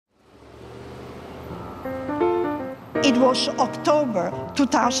It was October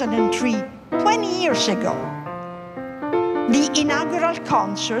 2003, 20 years ago. The inaugural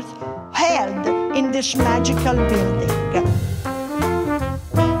concert held in this magical building.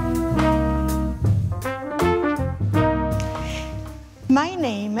 My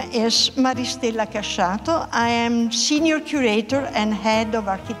name is Maristella Casciato. I am Senior Curator and Head of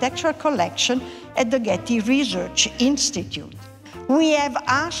Architectural Collection at the Getty Research Institute. We have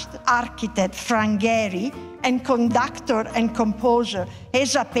asked architect Frank Gehry and conductor and composer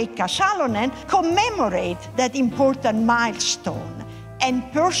Esa-Pekka Salonen commemorate that important milestone and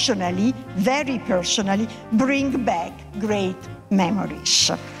personally, very personally, bring back great memories.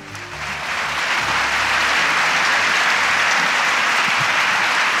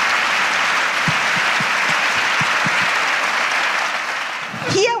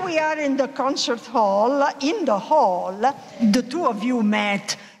 Here we are in the concert hall. In the hall, the two of you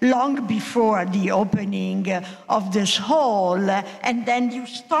met long before the opening of this hall, and then you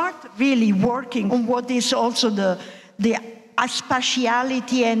start really working on what is also the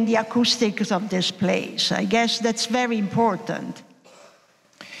spatiality and the acoustics of this place. I guess that's very important.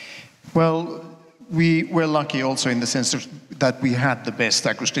 Well, we were lucky also in the sense that we had the best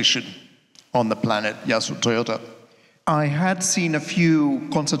acoustician on the planet, Yasu Toyota. I had seen a few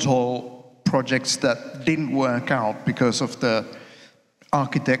concert hall projects that didn't work out because of the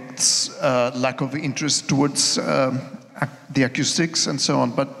architect's lack of interest towards the acoustics and so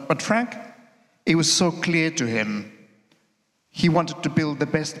on. But Frank, it was so clear to him, he wanted to build the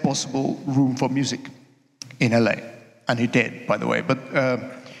best possible room for music in LA. And he did, by the way. But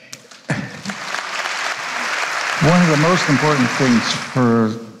one of the most important things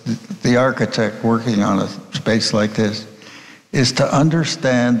for the architect working on a space like this is to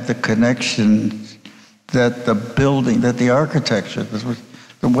understand the connection that the building, that the architecture,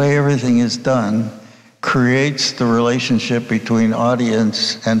 the way everything is done, creates the relationship between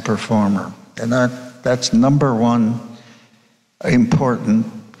audience and performer. And that's number one important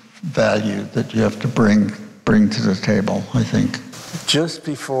value that you have to bring to the table, I think. Just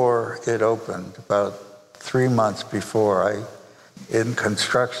before it opened, about 3 months before, in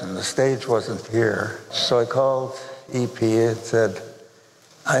construction, the stage wasn't here. So I called EP and said,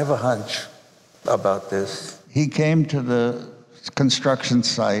 I have a hunch about this. He came to the construction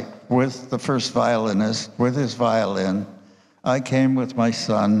site with the first violinist, with his violin. I came with my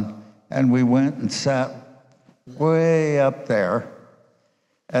son, and we went and sat way up there.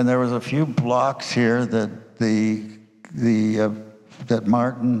 And there was a few blocks here that that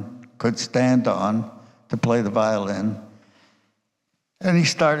Martin could stand on to play the violin. And he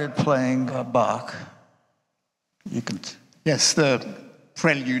started playing Bach. You can... Yes, the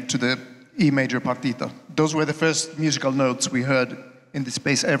prelude to the E major partita. Those were the first musical notes we heard in this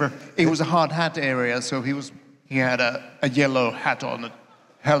space ever. It was a hard hat area, so he had a yellow hat on, a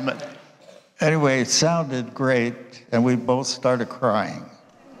helmet. Anyway, it sounded great, and we both started crying.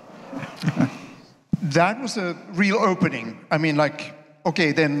 That was a real opening. I mean, like,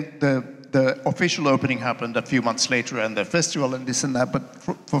 okay, then the official opening happened a few months later, and the festival and this and that, but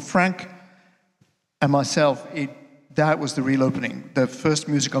for Frank and myself, that was the real opening, the first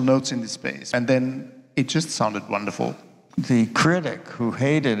musical notes in this space. And then it just sounded wonderful. The critic who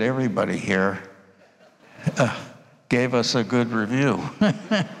hated everybody here gave us a good review.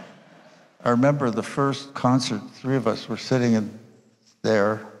 I remember the first concert, 3 of us were sitting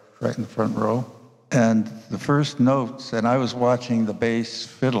there, right in the front row, and the first notes, and I was watching the bass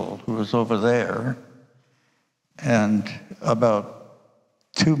fiddle who was over there, and about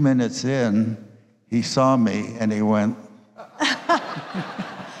 2 minutes in, he saw me and he went.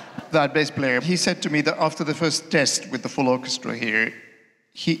 That bass player, he said to me that after the first test with the full orchestra here,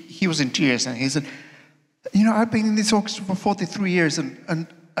 he was in tears and he said, you know, I've been in this orchestra for 43 years and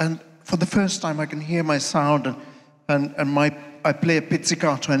for the first time I can hear my sound and I play a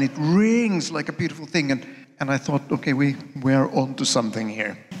pizzicato and it rings like a beautiful thing. And I thought, okay, we are on to something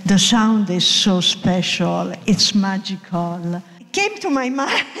here. The sound is so special, it's magical. It came to my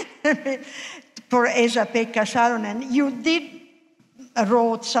mind for Esa-Pekka Salonen, you did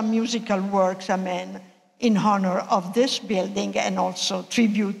wrote some musical works, I mean, in honor of this building and also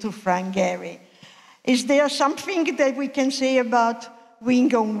tribute to Frank Gehry. Is there something that we can say about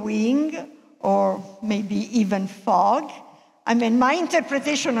Wing on Wing or maybe even Fog? I mean, my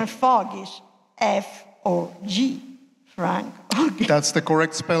interpretation of Fog is F or G, Frank. Okay. That's the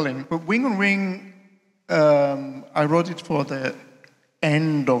correct spelling. But Wing on Wing, I wrote it for the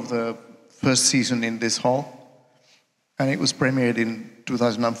end of the first season in this hall, and it was premiered in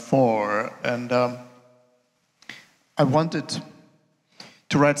 2004. And I wanted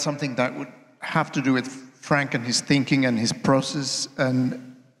to write something that would have to do with Frank and his thinking and his process,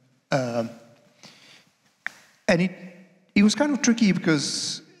 and it was kind of tricky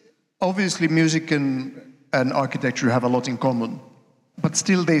because obviously music and architecture have a lot in common, but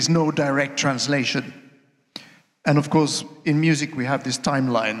still there's no direct translation. And of course, in music we have this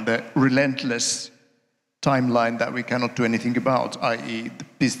timeline, the relentless timeline that we cannot do anything about, i.e. the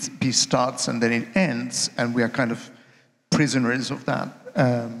piece starts and then it ends, and we are kind of prisoners of that.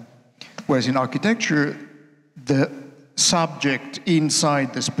 Whereas in architecture, the subject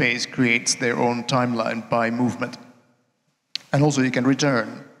inside the space creates their own timeline by movement. And also you can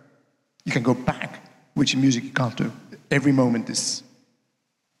return, you can go back, which in music you can't do. Every moment is,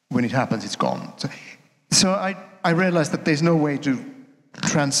 when it happens, it's gone. So I realized that there's no way to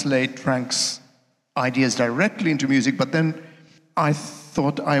translate Frank's ideas directly into music, but then I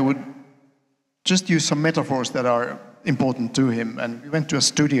thought I would just use some metaphors that are important to him. And we went to a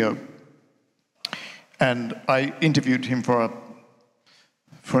studio, and I interviewed him for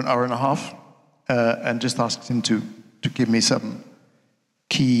an hour and a half, and just asked him to give me some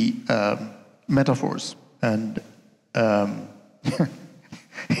key metaphors. And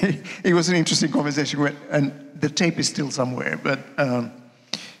it was an interesting conversation, and the tape is still somewhere, but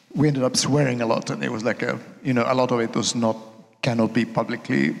we ended up swearing a lot, and it was like a lot of it was cannot be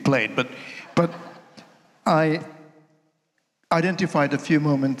publicly played. But I identified a few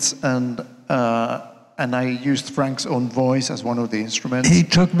moments, and I used Frank's own voice as one of the instruments. He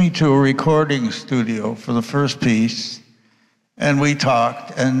took me to a recording studio for the first piece, and we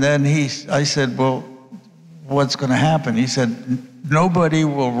talked, and then I said, well, what's going to happen? He said, nobody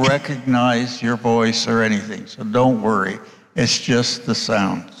will recognize your voice or anything, so don't worry. It's just the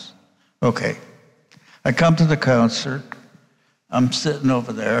sounds. Okay. I come to the concert. I'm sitting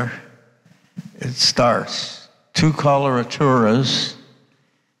over there. It starts. 2 coloratures.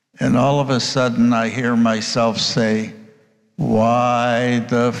 And all of a sudden, I hear myself say, why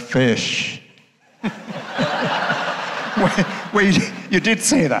the fish? Wait, you did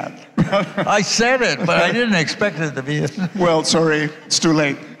say that. I said it, but I didn't expect it to be. Well, sorry, it's too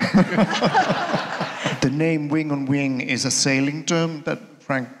late. The name Wing on Wing is a sailing term that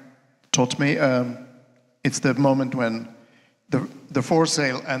Frank taught me. It's the moment when the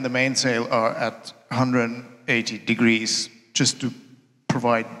foresail and the mainsail are at 180 degrees, just to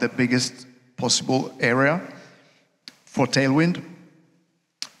provide the biggest possible area for tailwind.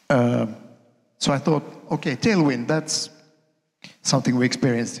 So I thought, okay, tailwind, that's something we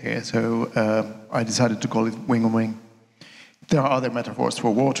experienced here. So I decided to call it Wing on Wing. There are other metaphors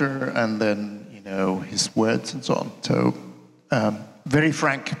for water, and then, his words and so on. So very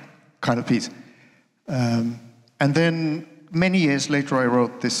Frank kind of piece. And then many years later, I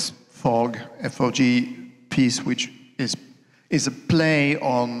wrote this Fog, F-O-G piece, which is a play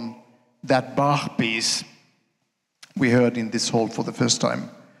on that Bach piece we heard in this hall for the first time.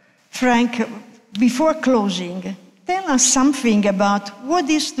 Frank, before closing, tell us something about what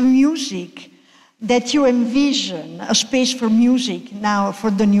is the music that you envision, a space for music now for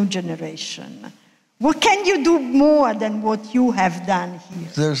the new generation. What can you do more than what you have done here?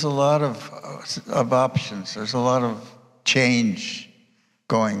 There's a lot of options. There's a lot of change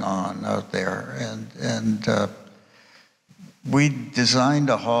going on out there. And we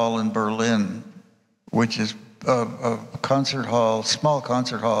designed a hall in Berlin, which is a concert hall, small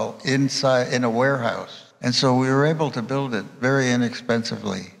concert hall, inside in a warehouse. And so we were able to build it very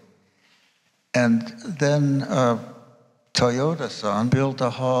inexpensively. And then Toyota-san built a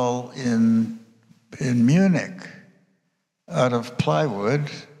hall in Munich out of plywood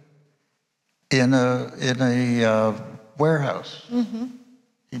in a warehouse. Mm-hmm.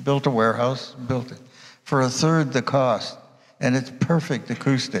 He built a warehouse, built it for 1/3 the cost, and it's perfect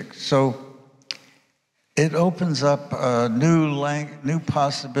acoustics. So it opens up a new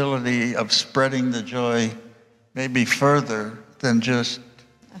possibility of spreading the joy maybe further than just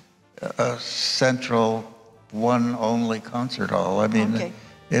a central one only concert hall. I mean, okay.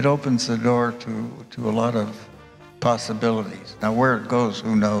 It opens the door to a lot of possibilities. Now where it goes,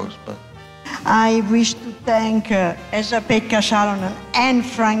 who knows, but. I wish to thank Esa-Pekka Salonen and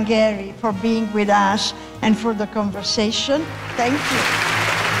Frank Gehry for being with us and for the conversation. Thank you.